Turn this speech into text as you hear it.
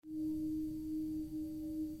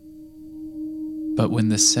But when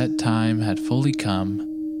the set time had fully come,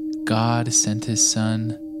 God sent his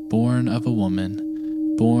Son, born of a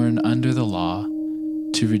woman, born under the law,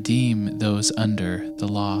 to redeem those under the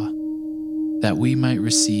law, that we might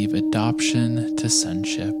receive adoption to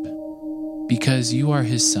sonship. Because you are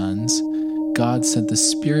his sons, God sent the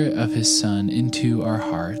Spirit of his Son into our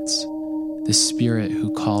hearts, the Spirit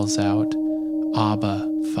who calls out, Abba,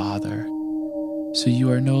 Father. So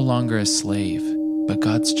you are no longer a slave, but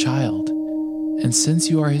God's child. And since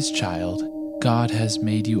you are his child, God has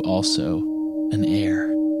made you also an heir.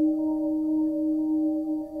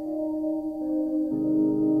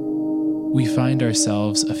 We find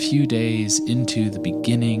ourselves a few days into the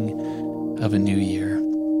beginning of a new year.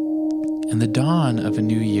 And the dawn of a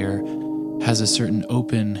new year has a certain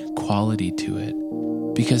open quality to it,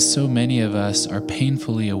 because so many of us are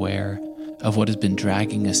painfully aware of what has been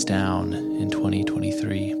dragging us down in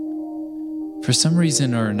 2023. For some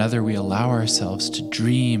reason or another, we allow ourselves to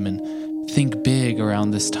dream and think big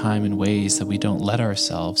around this time in ways that we don't let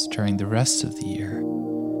ourselves during the rest of the year.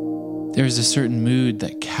 There is a certain mood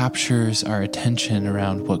that captures our attention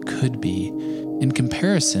around what could be in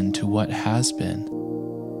comparison to what has been.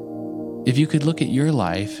 If you could look at your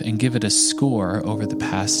life and give it a score over the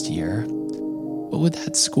past year, what would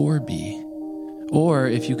that score be? Or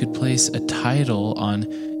if you could place a title on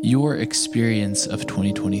your experience of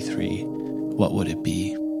 2023, what would it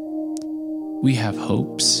be? We have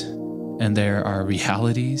hopes, and there are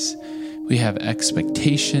realities. We have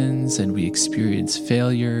expectations, and we experience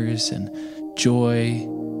failures and joy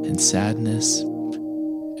and sadness.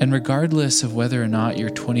 And regardless of whether or not your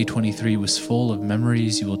 2023 was full of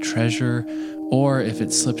memories you will treasure, or if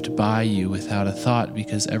it slipped by you without a thought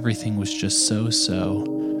because everything was just so-so,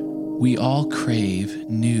 we all crave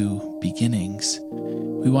new beginnings.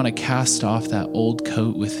 We want to cast off that old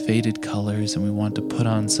coat with faded colors, and we want to put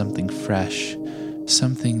on something fresh,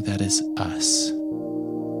 something that is us.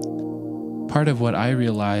 Part of what I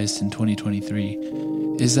realized in 2023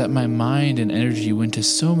 is that my mind and energy went to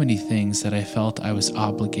so many things that I felt I was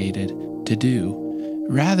obligated to do,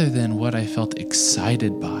 rather than what I felt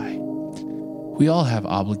excited by. We all have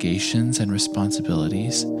obligations and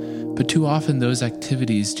responsibilities, but too often those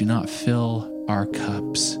activities do not fill our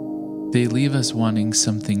cups. They leave us wanting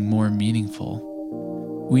something more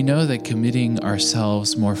meaningful. We know that committing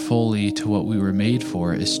ourselves more fully to what we were made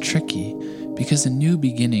for is tricky, because a new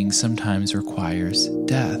beginning sometimes requires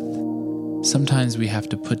death. Sometimes we have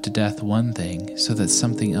to put to death one thing so that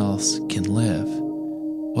something else can live.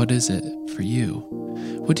 What is it for you?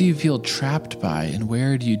 What do you feel trapped by, and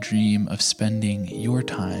where do you dream of spending your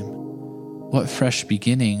time? What fresh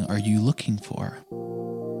beginning are you looking for?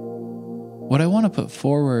 What I want to put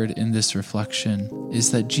forward in this reflection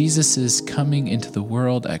is that Jesus' coming into the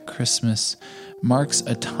world at Christmas marks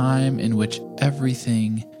a time in which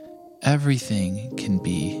everything can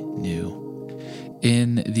be new.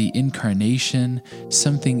 In the incarnation,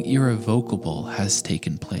 something irrevocable has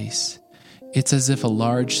taken place. It's as if a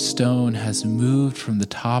large stone has moved from the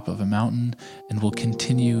top of a mountain and will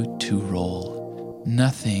continue to roll.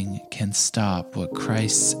 Nothing can stop what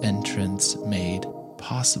Christ's entrance made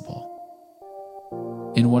possible.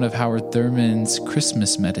 In one of Howard Thurman's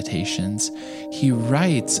Christmas meditations, he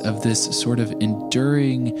writes of this sort of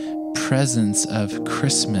enduring presence of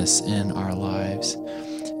Christmas in our lives.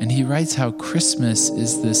 And he writes how Christmas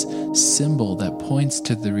is this symbol that points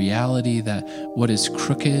to the reality that what is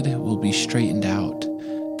crooked will be straightened out,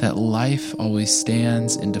 that life always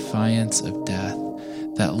stands in defiance of death,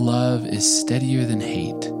 that love is steadier than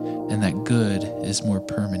hate, and that good is more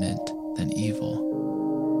permanent than evil.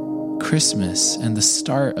 Christmas and the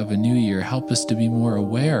start of a new year help us to be more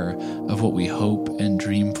aware of what we hope and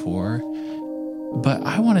dream for. But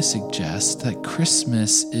I want to suggest that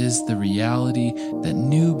Christmas is the reality that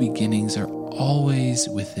new beginnings are always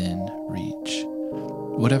within reach.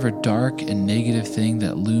 Whatever dark and negative thing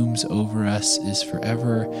that looms over us is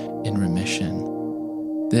forever in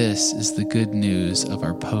remission. This is the good news of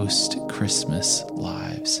our post-Christmas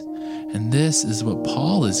lives. And this is what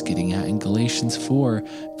Paul is getting at in Galatians 4,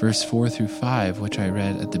 verse 4 through 5, which I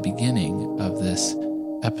read at the beginning of this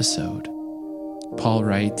episode. Paul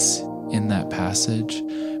writes in that passage,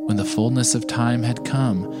 "When the fullness of time had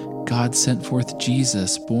come, God sent forth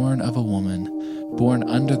Jesus, born of a woman, born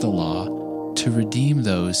under the law, to redeem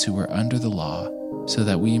those who were under the law, so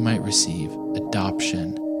that we might receive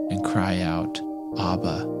adoption and cry out,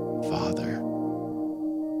 Abba, Father."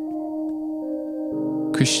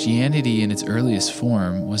 Christianity in its earliest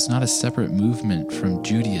form was not a separate movement from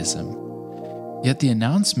Judaism. Yet the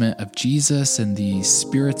announcement of Jesus and the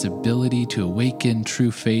Spirit's ability to awaken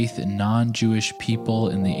true faith in non-Jewish people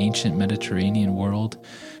in the ancient Mediterranean world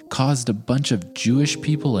caused a bunch of Jewish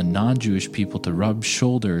people and non-Jewish people to rub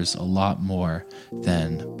shoulders a lot more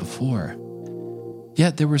than before.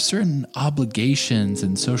 Yet there were certain obligations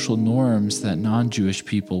and social norms that non-Jewish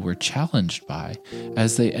people were challenged by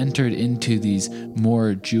as they entered into these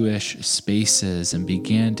more Jewish spaces and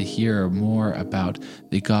began to hear more about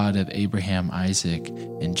the God of Abraham, Isaac,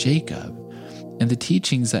 and Jacob, and the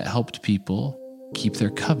teachings that helped people keep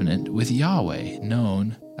their covenant with Yahweh,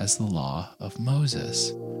 known as the Law of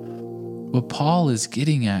Moses. What Paul is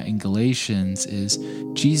getting at in Galatians is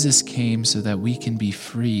Jesus came so that we can be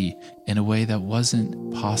free in a way that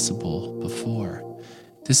wasn't possible before.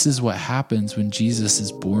 This is what happens when Jesus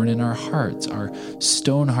is born in our hearts. Our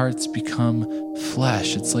stone hearts become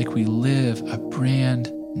flesh. It's like we live a brand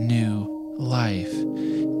new life.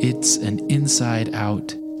 It's an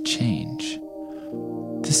inside-out change.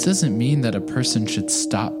 This doesn't mean that a person should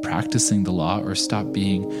stop practicing the law or stop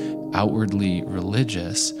being outwardly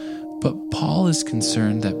religious. But Paul is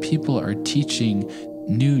concerned that people are teaching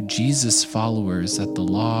new Jesus followers that the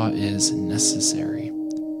law is necessary.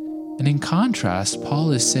 And in contrast, Paul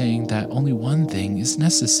is saying that only one thing is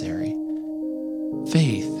necessary: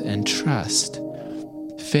 faith and trust.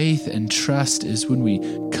 Faith and trust is when we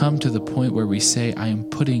come to the point where we say, I am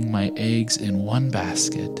putting my eggs in one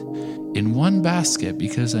basket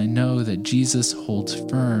because I know that Jesus holds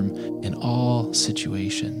firm in all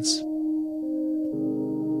situations.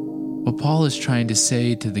 What Paul is trying to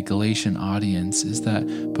say to the Galatian audience is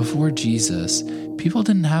that before Jesus, people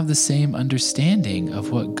didn't have the same understanding of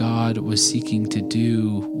what God was seeking to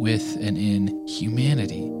do with and in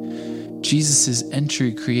humanity. Jesus'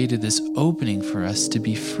 entry created this opening for us to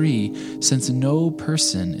be free, since no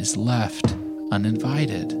person is left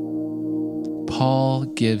uninvited. Paul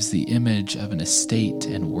gives the image of an estate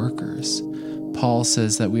and workers. Paul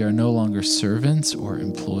says that we are no longer servants or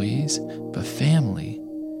employees, but family.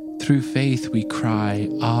 Through faith, we cry,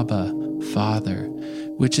 Abba, Father,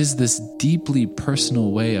 which is this deeply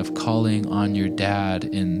personal way of calling on your dad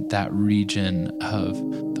in that region of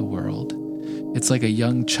the world. It's like a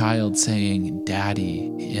young child saying, Daddy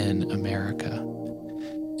in America.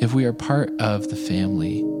 If we are part of the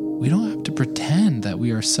family, we don't have to pretend that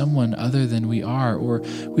we are someone other than we are, or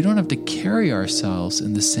we don't have to carry ourselves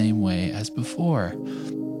in the same way as before.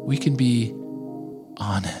 We can be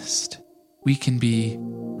honest. We can be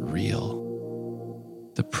real.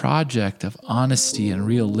 The project of honesty and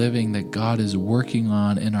real living that God is working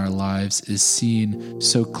on in our lives is seen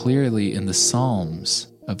so clearly in the Psalms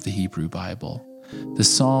of the Hebrew Bible. The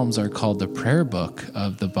Psalms are called the prayer book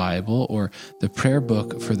of the Bible, or the prayer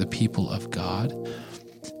book for the people of God.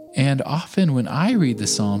 And often when I read the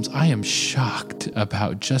Psalms, I am shocked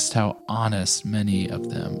about just how honest many of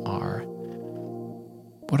them are.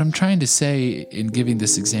 What I'm trying to say in giving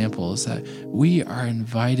this example is that we are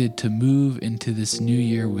invited to move into this new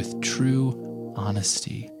year with true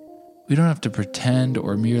honesty. We don't have to pretend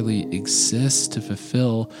or merely exist to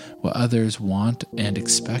fulfill what others want and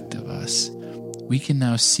expect of us. We can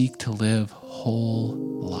now seek to live whole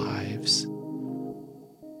lives.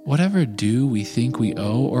 Whatever due we think we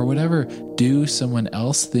owe, or whatever due someone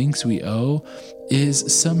else thinks we owe,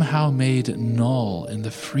 is somehow made null in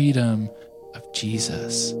the freedom of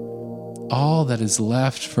Jesus. All that is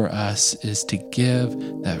left for us is to give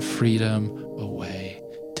that freedom away,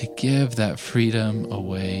 to give that freedom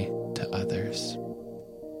away to others.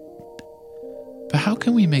 But how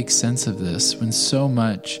can we make sense of this when so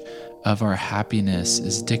much of our happiness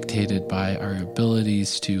is dictated by our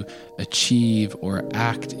abilities to achieve or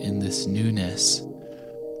act in this newness?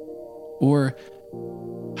 Or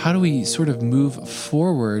how do we sort of move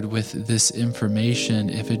forward with this information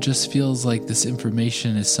if it just feels like this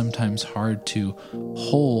information is sometimes hard to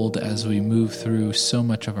hold as we move through so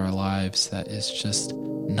much of our lives that is just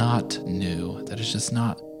not new, that is just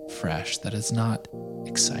not fresh, that is not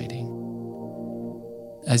exciting?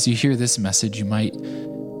 As you hear this message, you might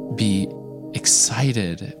be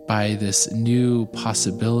excited by this new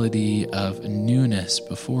possibility of newness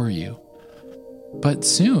before you. But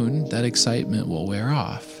soon, that excitement will wear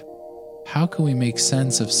off. How can we make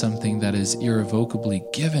sense of something that is irrevocably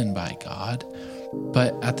given by God,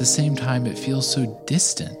 but at the same time it feels so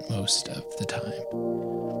distant most of the time?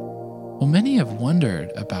 Well, many have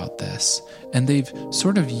wondered about this, and they've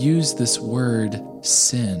sort of used this word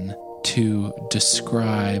sin to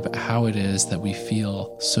describe how it is that we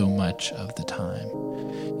feel so much of the time.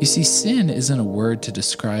 You see, sin isn't a word to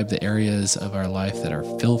describe the areas of our life that are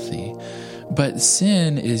filthy, but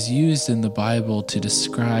sin is used in the Bible to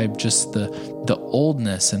describe just the the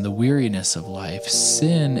oldness and the weariness of life.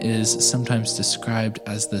 Sin is sometimes described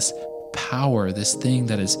as this power, this thing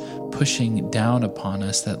that is pushing down upon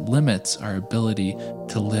us that limits our ability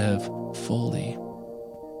to live fully.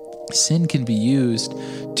 Sin can be used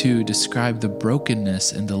to describe the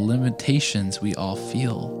brokenness and the limitations we all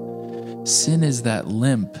feel. Sin is that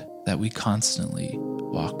limp that we constantly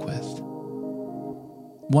walk with.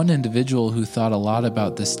 One individual who thought a lot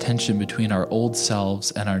about this tension between our old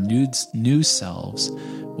selves and our new selves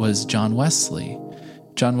was John Wesley.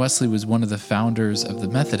 John Wesley was one of the founders of the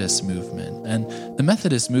Methodist movement, and the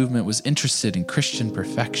Methodist movement was interested in Christian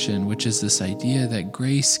perfection, which is this idea that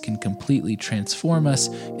grace can completely transform us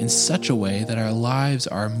in such a way that our lives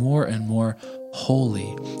are more and more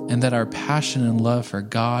holy, and that our passion and love for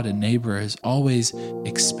God and neighbor is always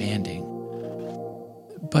expanding.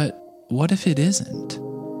 But what if it isn't?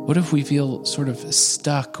 What if we feel sort of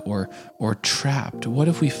stuck or trapped? What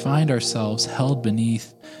if we find ourselves held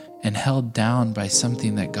beneath and held down by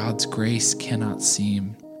something that God's grace cannot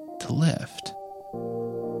seem to lift?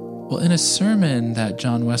 Well, in a sermon that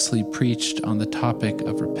John Wesley preached on the topic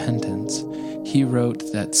of repentance, he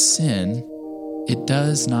wrote that sin, it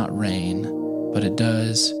does not reign, but it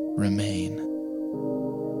does remain.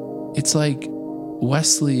 It's like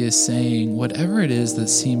Wesley is saying, whatever it is that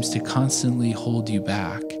seems to constantly hold you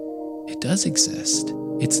back, it does exist.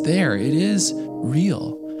 It's there. It is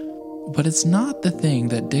real. But it's not the thing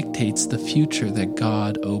that dictates the future that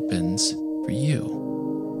God opens for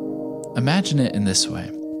you. Imagine it in this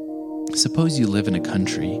way. Suppose you live in a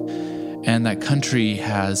country, and that country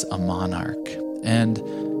has a monarch. And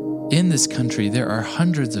in this country, there are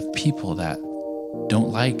hundreds of people that don't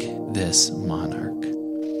like this monarch.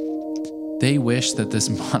 They wish that this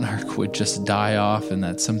monarch would just die off and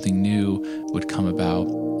that something new would come about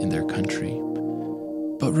in their country.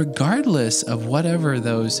 But regardless of whatever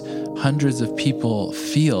those hundreds of people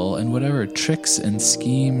feel and whatever tricks and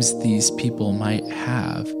schemes these people might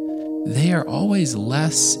have, they are always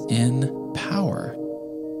less in power.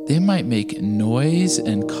 They might make noise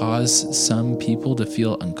and cause some people to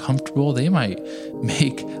feel uncomfortable. They might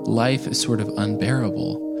make life sort of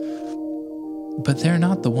unbearable. But they're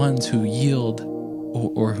not the ones who yield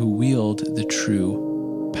or who wield the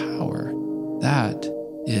true power. That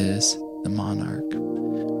is the monarch.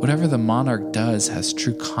 Whatever the monarch does has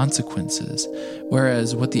true consequences,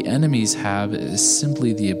 whereas what the enemies have is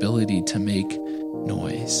simply the ability to make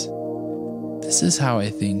noise. This is how I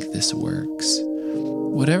think this works.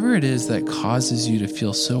 Whatever it is that causes you to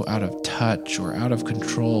feel so out of touch or out of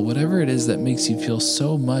control, whatever it is that makes you feel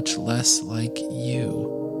so much less like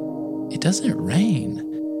you, it doesn't reign.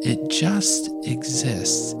 It just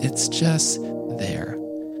exists. It's just there.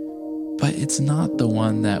 But it's not the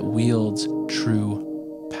one that wields true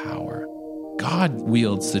power. God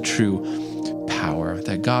wields the true power.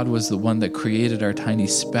 That God was the one that created our tiny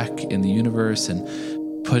speck in the universe and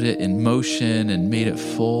put it in motion and made it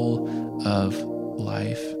full of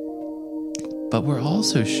life. But we're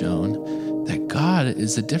also shown that God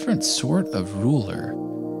is a different sort of ruler.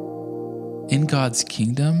 In God's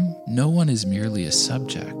kingdom, no one is merely a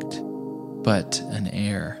subject, but an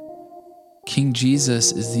heir. King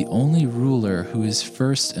Jesus is the only ruler who is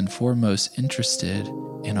first and foremost interested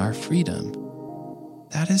in our freedom.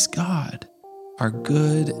 That is God, our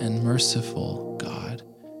good and merciful God,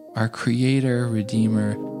 our creator,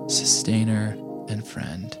 redeemer, sustainer, and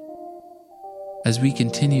friend. As we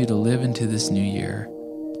continue to live into this new year,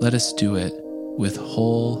 let us do it with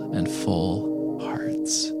whole and full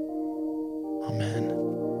hearts. Amen.